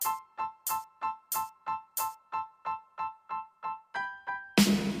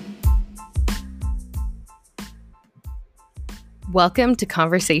Welcome to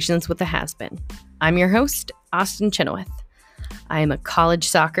Conversations with a Has-Been. I'm your host, Austin Chenoweth. I am a college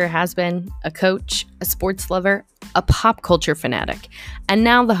soccer has-been, a coach, a sports lover, a pop culture fanatic, and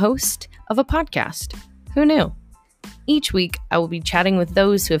now the host of a podcast. Who knew? Each week, I will be chatting with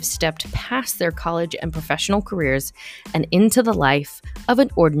those who have stepped past their college and professional careers and into the life of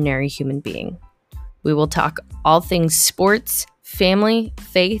an ordinary human being. We will talk all things sports, family,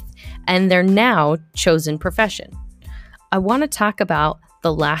 faith, and their now chosen profession. I want to talk about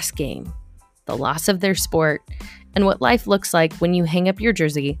the last game, the loss of their sport, and what life looks like when you hang up your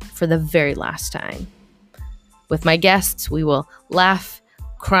jersey for the very last time. With my guests, we will laugh,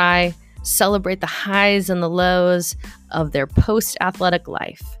 cry, celebrate the highs and the lows of their post-athletic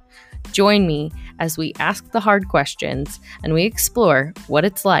life. Join me as we ask the hard questions and we explore what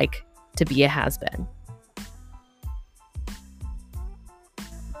it's like to be a has-been.